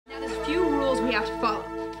you have to follow.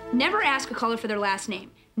 Never ask a caller for their last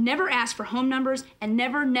name. Never ask for home numbers, and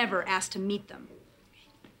never ask to meet them.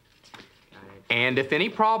 And if any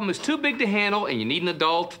problem is too big to handle and you need an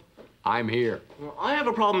adult, I'm here. Well, I have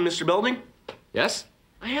a problem, Mr. Belding. Yes?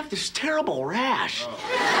 I have this terrible rash.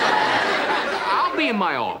 I'll be in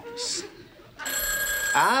my office.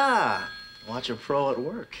 Ah, watch a pro at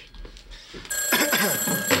work.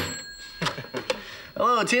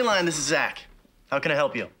 Hello, Teen Line, this is Zack. How can I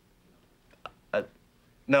help you?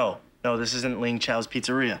 No, this isn't Ling Chow's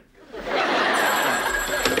Pizzeria.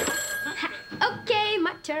 Okay,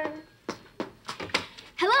 my turn.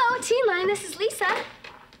 Hello, Teen Line, this is Lisa.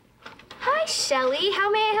 Hi, Shelly, how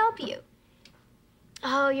may I help you?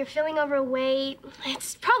 Oh, you're feeling overweight.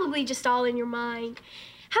 It's probably just all in your mind.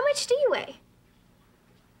 How much do you weigh?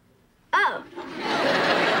 Oh.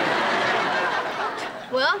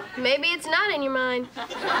 Well, maybe it's not in your mind. Well,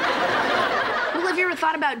 have you ever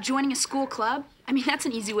thought about joining a school club? I mean, that's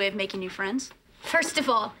an easy way of making new friends. First of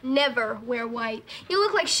all, never wear white. You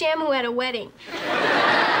look like Shamu at a wedding.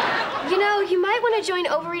 You know, you might want to join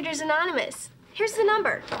Overeaters Anonymous. Here's the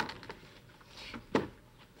number.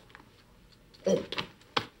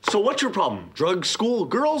 So what's your problem? Drugs, school,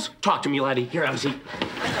 girls? Talk to me, laddie. Here, have a seat.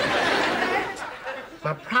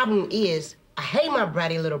 My problem is, I hate my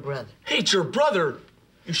bratty little brother. Hate your brother?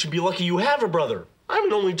 You should be lucky you have a brother. I'm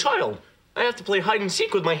an only child. I have to play hide and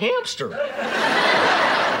seek with my hamster.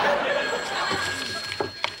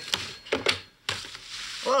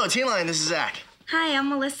 Hello, Teen Line, this is Zack. Hi, I'm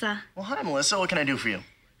Melissa. Well, hi, Melissa. What can I do for you?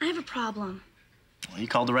 I have a problem. Well, you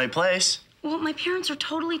called the right place. Well, my parents are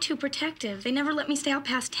totally too protective. They never let me stay out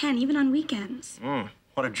past 10, even on weekends.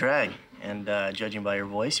 What a drag. And judging by your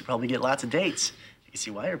voice, you probably get lots of dates. You can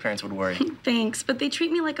see why your parents would worry. Thanks, but they treat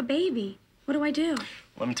me like a baby. What do I do?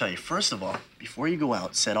 Let me tell you, first of all, before you go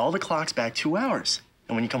out, set all the clocks back 2 hours.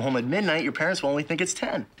 And when you come home at midnight, your parents will only think it's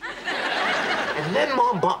 10. And then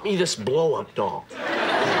Mom bought me this blow-up doll.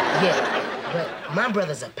 Yeah, but my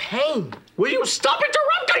brother's a pain. Will you stop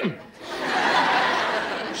interrupting?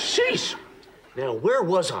 Sheesh. Now, where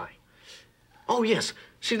was I? Oh, yes.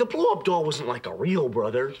 See, the blow-up doll wasn't like a real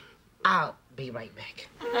brother. I'll be right back.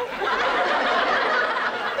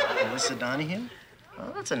 Melissa Donahue?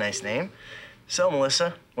 Oh, that's a nice name. So,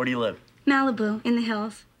 Melissa, where do you live? Malibu, in the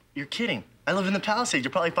hills. You're kidding. I live in the Palisades.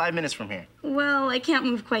 You're probably 5 minutes from here. Well, I can't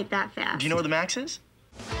move quite that fast. Do you know where the Max is?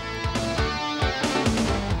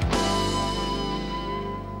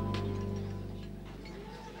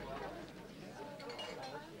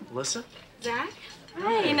 Melissa? Zack?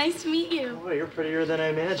 Hi, nice to meet you. Oh, you're prettier than I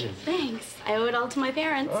imagined. Thanks. I owe it all to my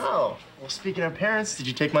parents. Oh, well, speaking of parents, did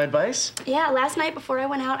you take my advice? Yeah, last night before I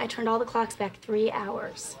went out, I turned all the clocks back 3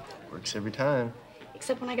 hours. Works every time.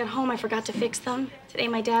 Except when I got home, I forgot to fix them. Today,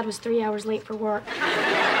 my dad was 3 hours late for work.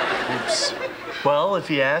 Oops. Well, if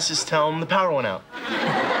he asks, just tell him the power went out. Do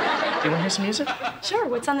you want to hear some music? Sure,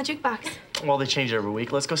 what's on the jukebox? Well, they change it every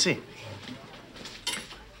week. Let's go see.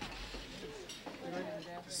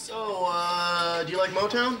 So, do you like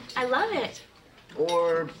Motown? I love it.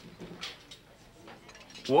 Or...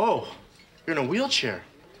 Whoa, you're in a wheelchair.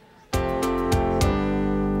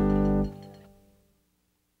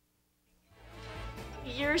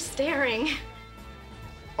 You're staring.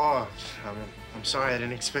 Oh, I'm sorry. I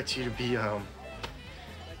didn't expect you to be,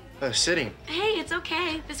 sitting. Hey, it's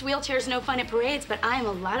okay. This wheelchair's no fun at parades, but I am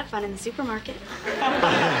a lot of fun in the supermarket.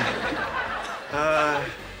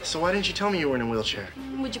 So why didn't you tell me you were in a wheelchair?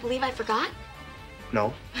 Would you believe I forgot?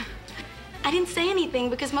 No. I didn't say anything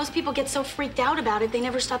because most people get so freaked out about it, they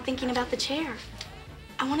never stop thinking about the chair.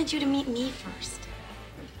 I wanted you to meet me first.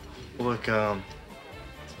 Look, I'm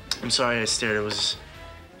sorry I stared. It was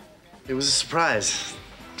a surprise.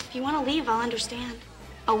 If you want to leave, I'll understand.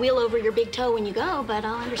 I'll wheel over your big toe when you go, but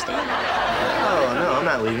I'll understand. Oh, no, I'm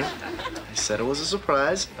not leaving. I said it was a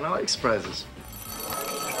surprise, and I like surprises.